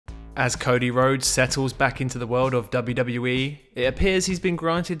As Cody Rhodes settles back into the world of WWE, it appears he's been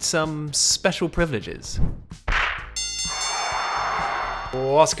granted some special privileges.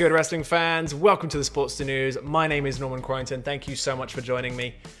 What's good, wrestling fans? Welcome to the Sports to News. My name is Norman Croyington. Thank you so much for joining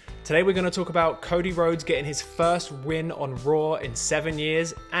me. Today we're going to talk about Cody Rhodes getting his first win on Raw in 7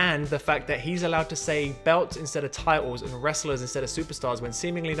 years, and the fact that he's allowed to say belts instead of titles and wrestlers instead of superstars when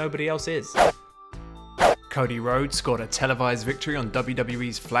seemingly nobody else is. Cody Rhodes scored a televised victory on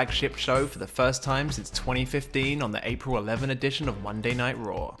WWE's flagship show for the first time since 2015 on the April 11 edition of Monday Night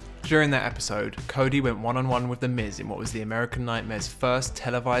Raw. During that episode, Cody went one-on-one with The Miz in what was the American Nightmare's first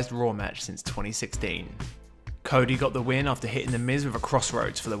televised Raw match since 2016. Cody got the win after hitting The Miz with a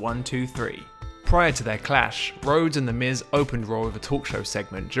crossroads for the 1-2-3. Prior to their clash, Rhodes and The Miz opened Raw with a talk show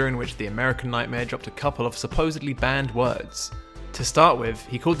segment during which the American Nightmare dropped a couple of supposedly banned words. To start with,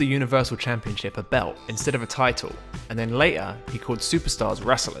 he called the Universal Championship a belt instead of a title, and then later he called superstars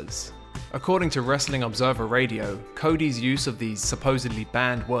wrestlers. According to Wrestling Observer Radio, Cody's use of these supposedly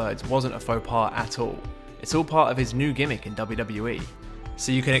banned words wasn't a faux pas at all. It's all part of his new gimmick in WWE.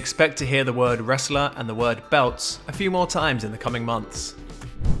 So you can expect to hear the word wrestler and the word belts a few more times in the coming months.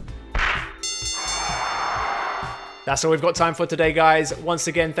 That's all we've got time for today, guys. Once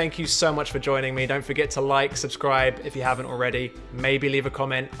again, thank you so much for joining me. Don't forget to like, subscribe if you haven't already. Maybe leave a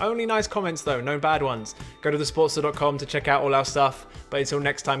comment. Only nice comments though, no bad ones. Go to thesportster.com to check out all our stuff. But until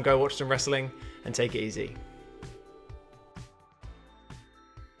next time, go watch some wrestling and take it easy.